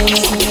sou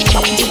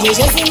DJ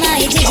Josimar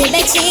e DJ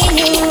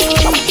Betinho.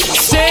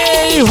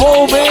 Sei,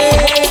 vou ver.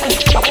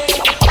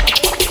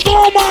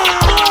 Toma!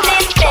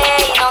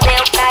 Tentei, não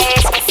deu pra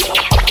esquecer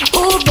o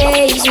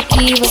beijo beijo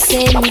que você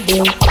me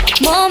deu,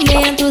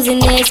 momentos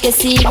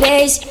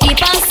inesquecíveis que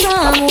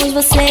passamos,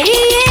 você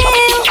e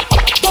eu.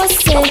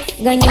 Você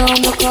ganhou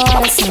meu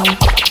coração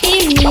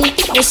e me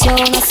deixou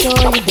na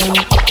solidão.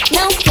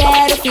 Não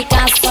quero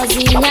ficar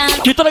sozinha.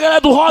 E toda a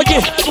galera do rock,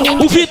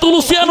 o Vitor, o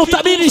Luciano, o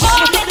Tamires,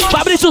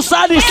 Fabrício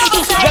Salles,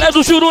 galera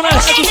do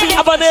Jurunas,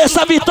 a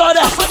Vanessa, a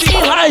Vitória,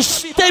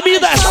 as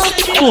temidas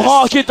do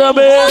rock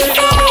também.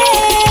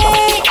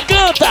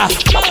 Canta!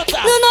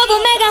 No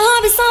novo Mega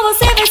Robson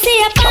você vai se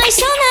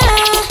apaixonar.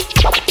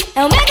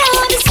 É o Mega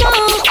Robson,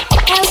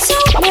 é o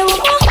show, meu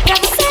amor, pra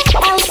você.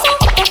 É o som,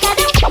 é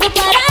cada do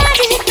Pará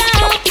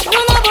Digital. No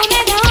novo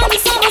Mega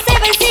Robson você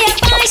vai se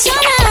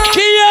apaixonar.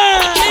 Quem é?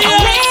 É o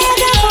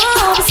Mega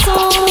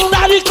Robson.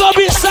 Tá de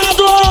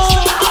Kobiçado!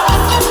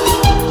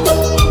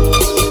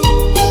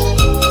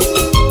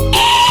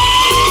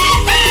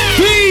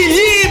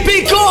 Felipe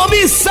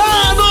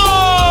Kobiçado!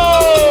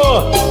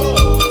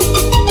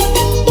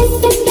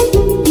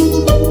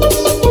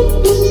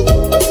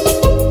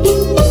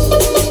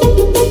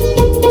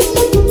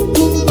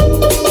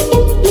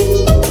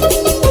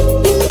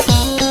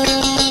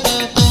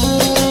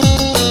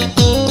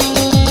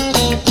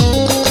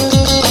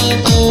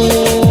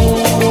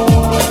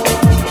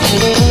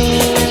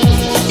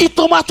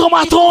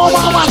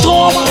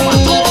 Toma.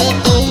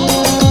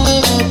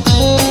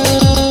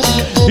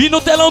 E no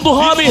telão do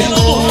Robin,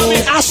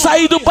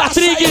 açaí do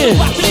Patrick,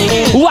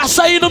 o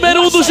açaí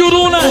número 1 do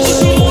Jurunas.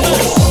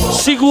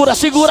 Segura,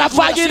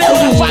 Wagner.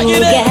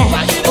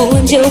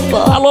 Onde eu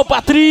posso. Alô,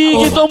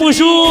 Patrick, tamo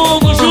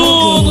junto.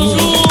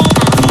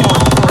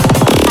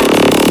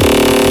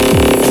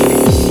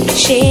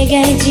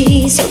 Chega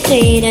de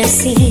sofrer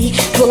assim,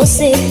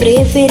 você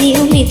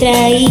preferiu me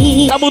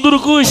trair. Tá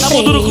Mundurucus,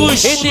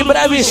 entre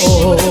breves,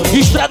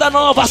 Estrada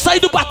Nova, açaí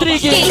do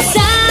Patrick. Quem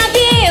sabe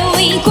eu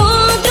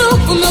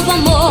encontro um novo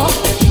amor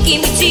que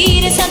me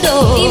tire essa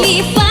dor e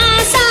me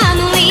faça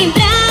não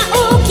lembrar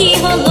o que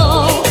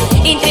rolou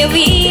entre eu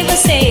e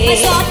você.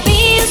 Mas só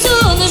penso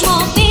nos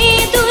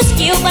momentos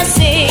que eu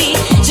passei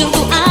junto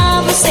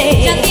a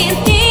você. Já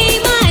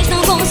tentei, mas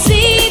não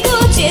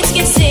consigo te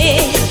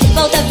esquecer.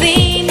 Volta,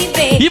 vem me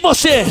ver. E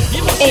você?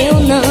 Eu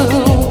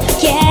não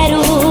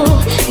quero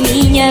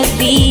minha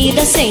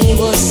vida sem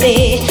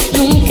você.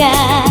 Nunca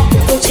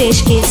vou te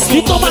esquecer.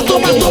 E toma.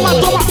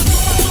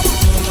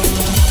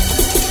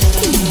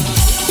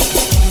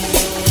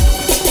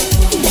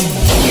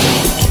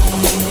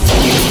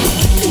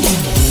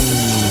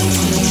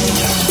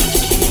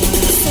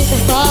 Super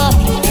pop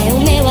é o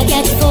meu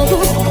águia de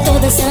fogo. Tô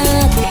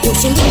dançando,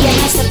 curtindo e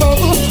arrasta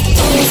pouco.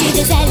 Com os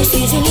vídeos velhos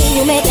e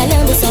Juninho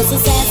metralhando só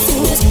sucessos.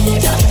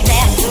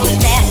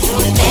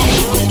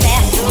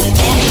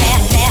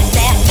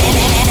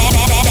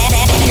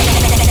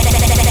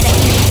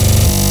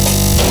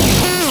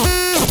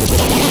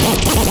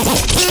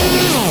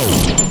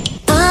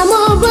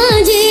 Amor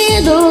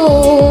bandido,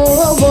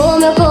 roubou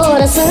meu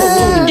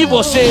coração. E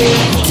você?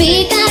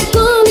 Fica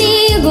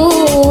comigo,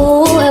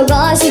 eu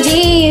gosto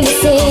de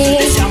você.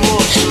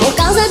 Por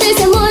causa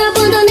desse amor eu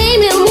abandonei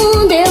meu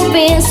mundo. Eu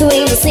penso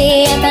em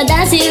você a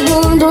cada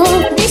segundo.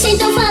 Deixa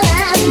então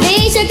falar,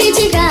 deixa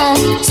criticar.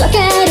 Só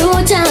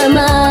quero te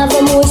amar,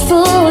 vamos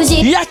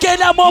fugir. E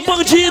aquele amor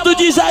bandido,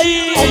 diz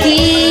aí.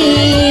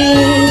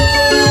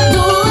 Do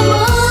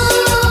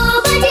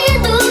amor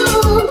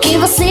bandido que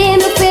você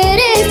me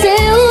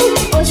ofereceu.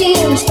 Hoje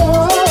eu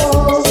estou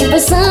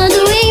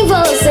pensando em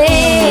você.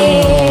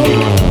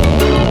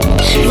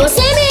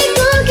 Você me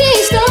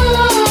conquistou,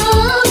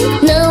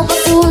 não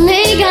posso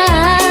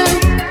negar.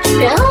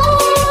 Pra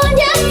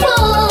onde eu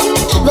for,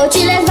 vou te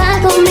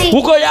levar comigo.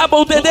 O Goiaba,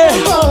 o Dedê.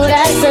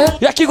 Coração.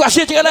 E aqui com a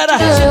gente, galera.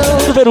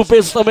 Número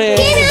peso também.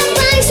 Que me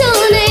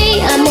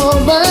apaixonei, amor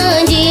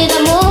bandido,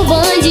 amor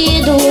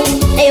bandido.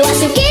 Eu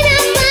acho que me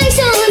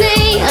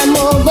apaixonei,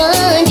 amor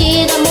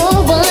bandido,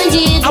 amor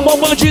bandido. Amor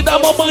bandido,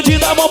 amor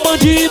bandido, amor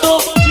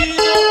bandido.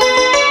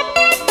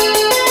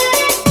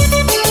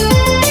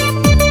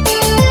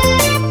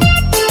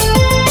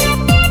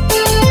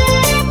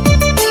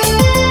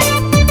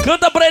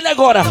 Canta pra ele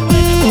agora.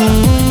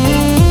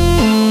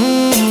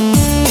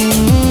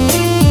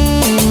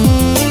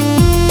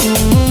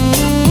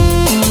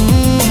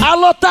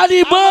 Alô,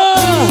 Talibã!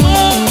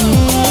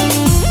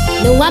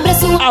 Não abra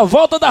sua. A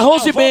volta da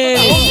Rose Ben.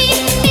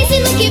 Pense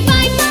no que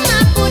vai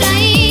falar por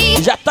aí.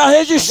 Já tá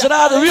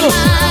registrado, viu?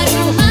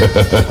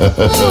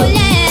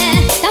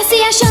 Mulher, tá se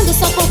achando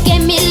só porque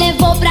me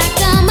levou pra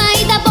cama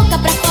e da boca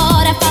pra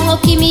fora falou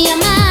que me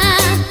ama.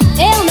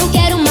 Eu não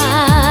quero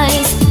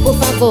mais, por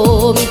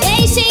favor, me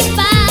deixe em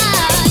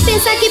paz.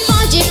 Pensa que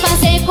pode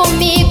fazer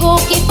comigo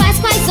o que faz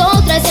com as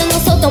outras. Eu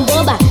não sou tão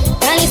boba.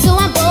 Cale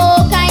sua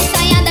boca e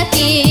saia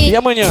daqui. E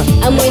amanhã?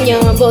 Amanhã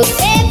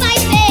você vai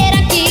ter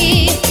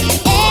aqui.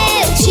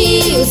 Eu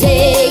te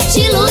usei,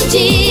 te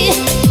iludi,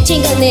 te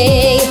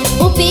enganei,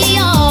 o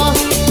pior,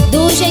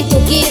 do jeito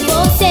que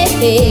você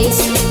fez.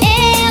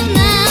 Eu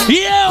não.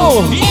 E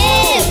eu?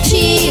 Eu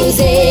te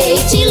usei,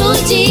 te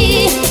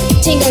iludi,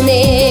 te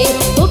enganei,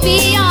 o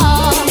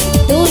pior,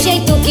 do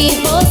jeito que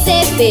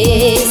você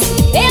fez.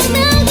 Eu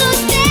não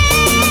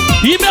gostei.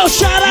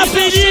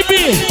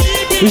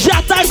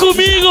 Já tá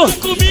comigo,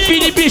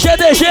 Felipe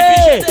GDG.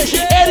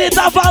 Ele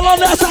tá falando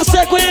nessa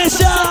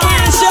sequência.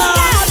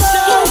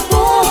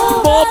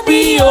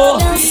 Bobeou,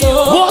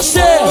 você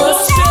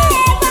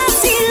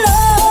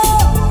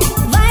vacilou,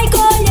 vai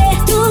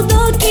colher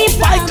tudo que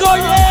vai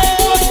colher.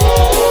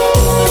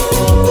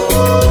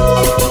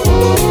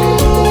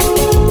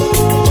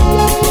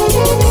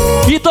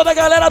 E toda a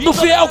galera do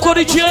Fiel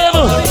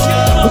Corintiano,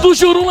 do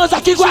Jurunas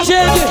aqui com a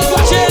gente,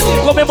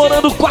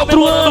 comemorando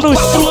 4 anos,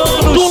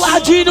 do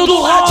ladinho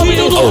do Robin,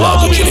 Ao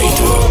lado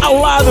direito. ao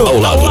lado.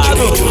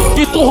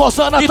 E tu,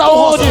 Rosana, tá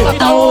onde?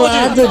 Ao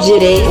lado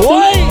direito.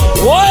 Oi.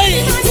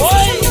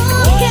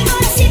 que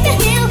agora se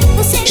perdeu.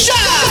 Você já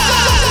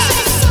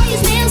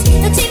sonhos meus.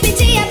 Eu te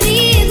pedi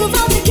abrigo,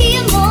 volta aqui,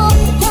 amor.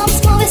 Vamos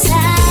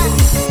conversar.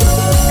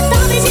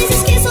 Talvez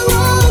dizes que sou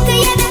louca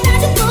e é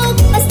verdade um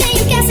pouco, mas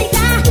tenho que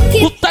aceitar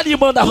que O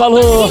Talimã dá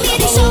valor.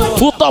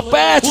 O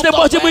Topete,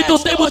 depois de muito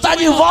tempo, tá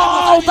de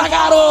volta,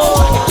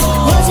 garoto.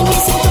 hoje me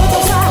sinto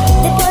tão só.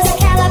 Depois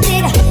daquela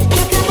briga que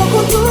acabou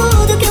com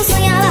tudo que eu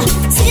sonhava.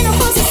 Se não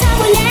fosse essa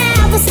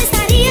mulher, você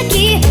estaria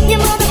aqui me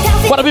amando até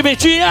o fim. Bora,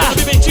 Pimentinha.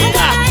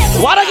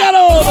 Bora,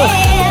 garoto.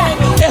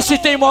 Esse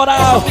tem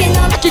moral.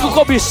 Aqui com o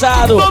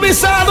Kobiçado.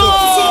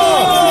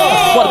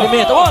 Bora,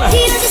 Pimenta, bora. E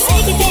hoje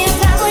sei que tem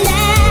outra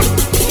mulher.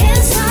 Eu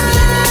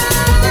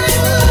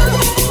choro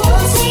por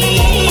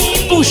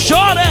ti. Tu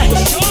chora, é? Eu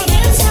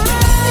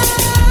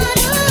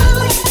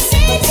choro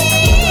sem ti.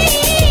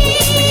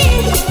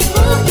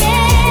 Por que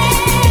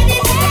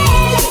viver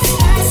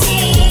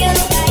assim? Eu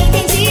nunca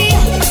entendi.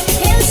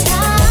 Eu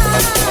choro.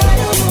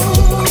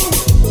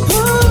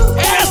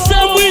 Essa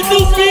é muito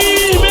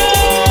firme.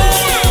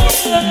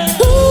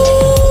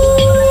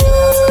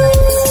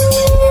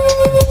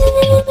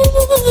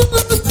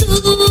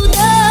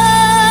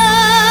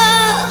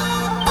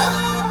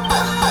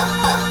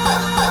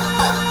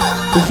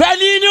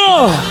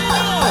 Velhinho,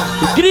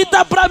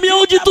 grita pra mim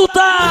onde tu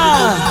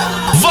tá.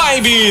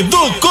 Vibe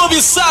do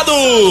Kobiçado.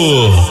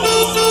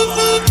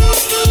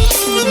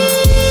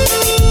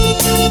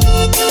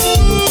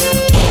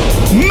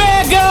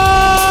 Mega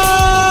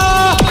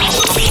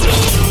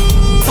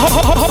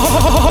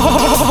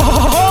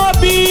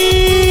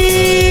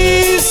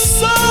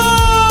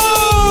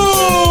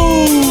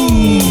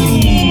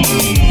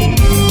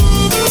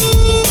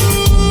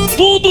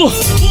Tudo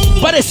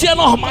parecia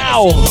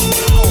normal.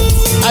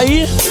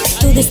 Aí,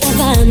 Tudo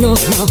estava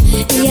normal.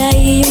 E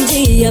aí um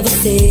dia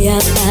você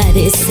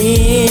apareceu.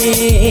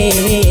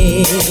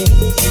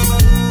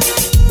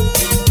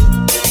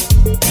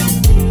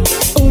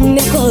 O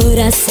meu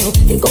coração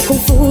ficou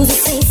confuso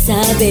sem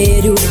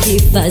saber o que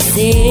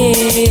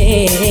fazer.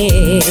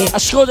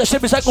 as coisas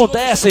sempre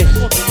acontecem.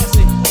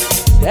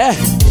 É,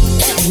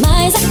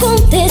 Mas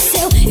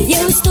aconteceu e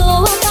eu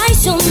estou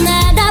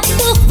apaixonada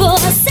por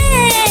você.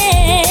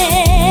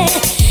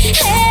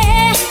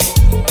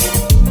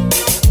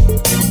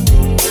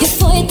 E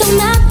foi tão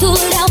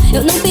natural,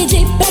 eu não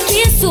pedi pra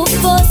que isso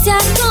fosse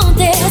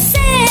acontecer.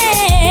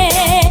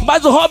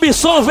 mas o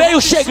Robson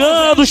veio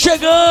chegando.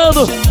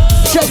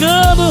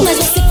 Mas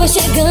você foi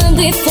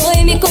chegando e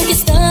foi me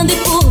conquistando, e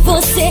por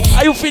você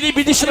Aí o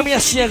Felipe disse pra mim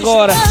assim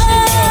agora.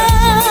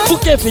 Por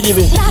que,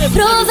 Felipe? pra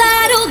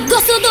provar o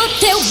gosto do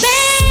teu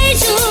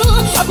beijo.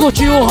 A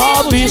curtir o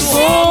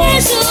Robson.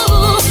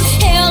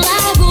 Eu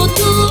largo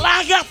tudo.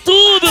 Larga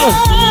tudo.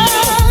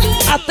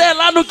 Até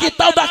lá no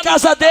quintal da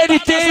casa dele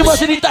tem,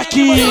 mas ele tá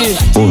aqui.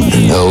 O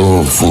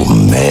novo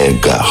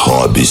Mega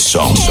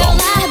Robson. Eu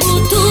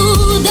largo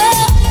tudo.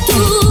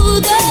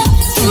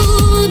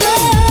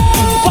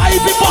 Vai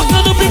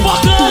pipocando.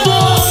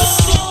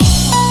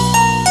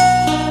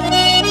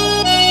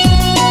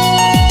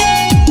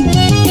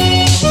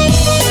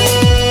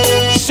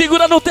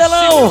 Segura no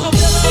telão.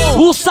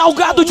 O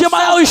salgado de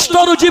maior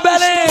estouro de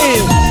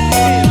Belém.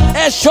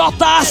 É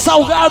J.A.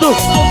 Salgado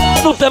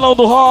no telão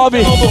do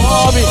Robin.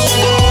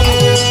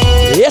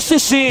 Esse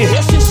sim,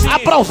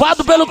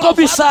 aprovado pelo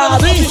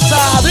Kobiçado, hein?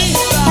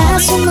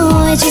 Passo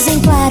noites em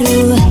claro,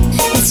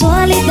 a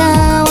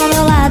solidão ao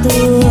meu lado,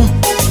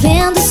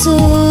 vendo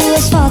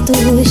suas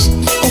fotos,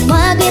 como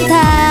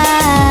aguentar?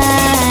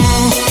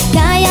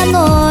 Cai a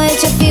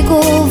noite, eu fico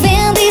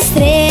vendo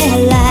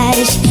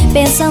estrelas,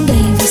 pensando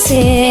em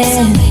você,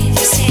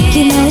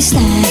 que não está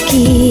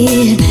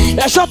aqui.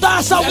 É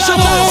J.A. Salgado.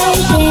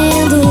 Eu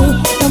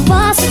entendo, não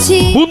posso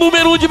te. O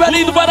número 1 de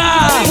Belém do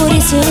Pará. Por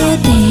isso eu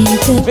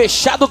tento.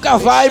 Fechado com a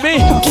vibe, hein?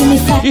 O que me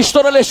faz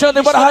Estouro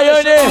Alexandre, bora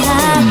Rayane.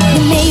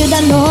 no meio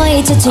da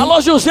noite eu te. Alô,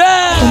 José.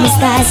 Como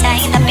estás?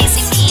 Ainda pensa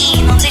em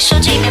mim, não deixou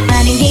de me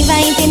amar. Ninguém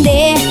vai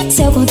entender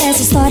se eu contar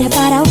essa história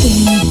para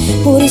alguém.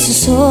 Por isso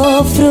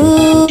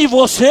sofro. E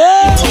você?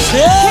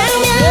 Quero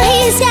me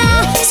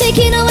arriscar, sei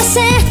que não é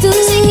certo,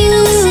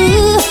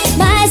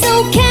 mas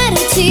não quero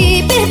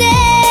te perder.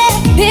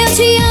 Eu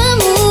te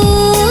amo.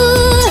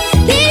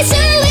 Deixa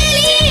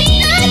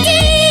ele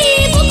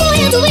aqui, vou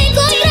correndo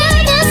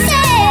encontrar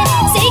você.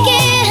 Sei que é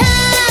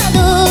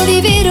errado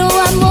viver um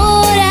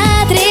amor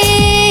a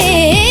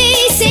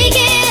três. Sei que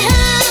é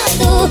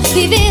errado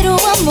viver um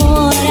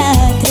amor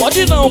a três.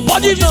 Pode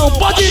não.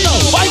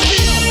 Vai.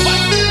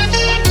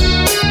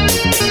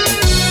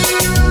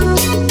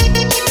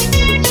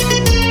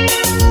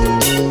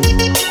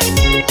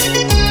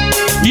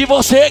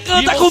 você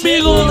canta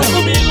comigo.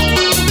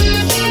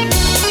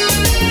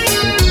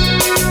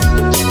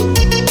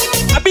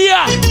 A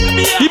Bia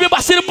e meu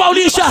parceiro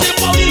Paulista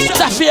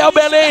da Fiel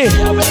Belém,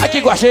 aqui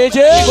com a gente.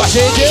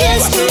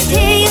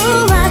 Escutei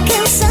uma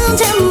canção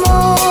de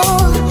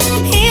amor.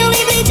 Eu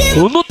lembrei de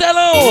No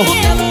telão,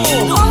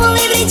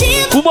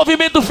 o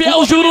movimento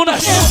Fiel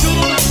Jurunas,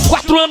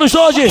 4 anos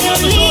hoje,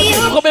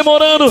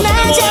 comemorando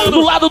do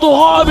lado do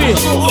Hobby.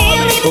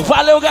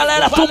 Valeu,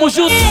 galera, tamo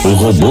junto. O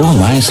robô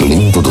mais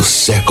lindo do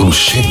século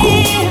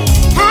chegou.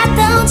 Tá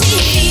tão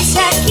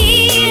difícil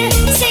aqui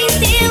sem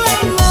teu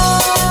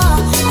amor.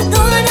 A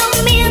dor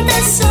aumenta,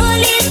 a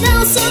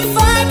solidão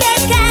sufoca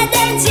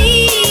cada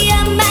dia.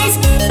 Mas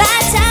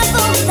bate a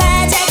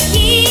vontade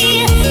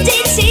aqui de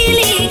te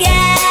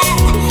ligar,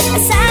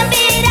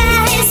 saber a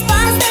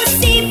resposta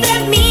se pra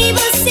mim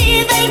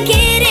você vai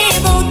querer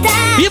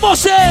voltar. E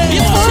você?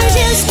 Hoje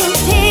eu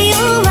escutei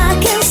uma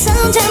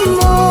canção de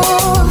amor.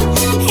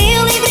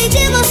 Eu lembrei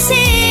de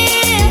você,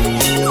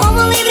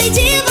 como lembrei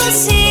de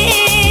você.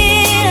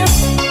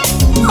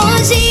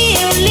 Hoje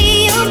eu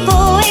li um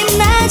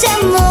poema de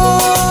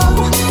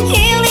amor.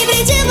 Eu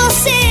lembrei de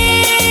você,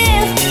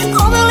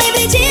 como eu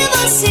lembrei de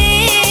você.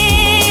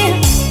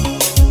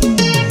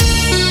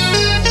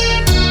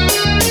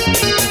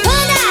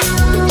 Banda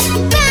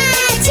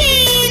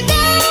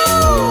Batidão.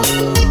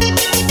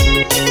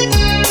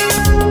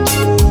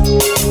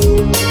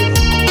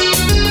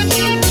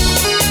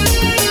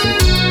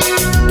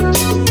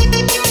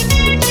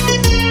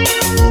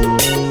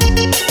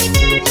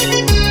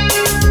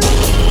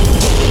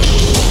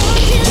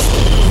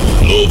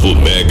 Novo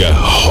Mega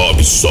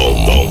Robsom.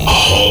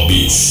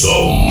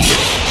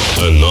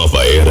 A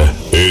nova era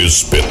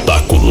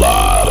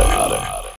espetacular.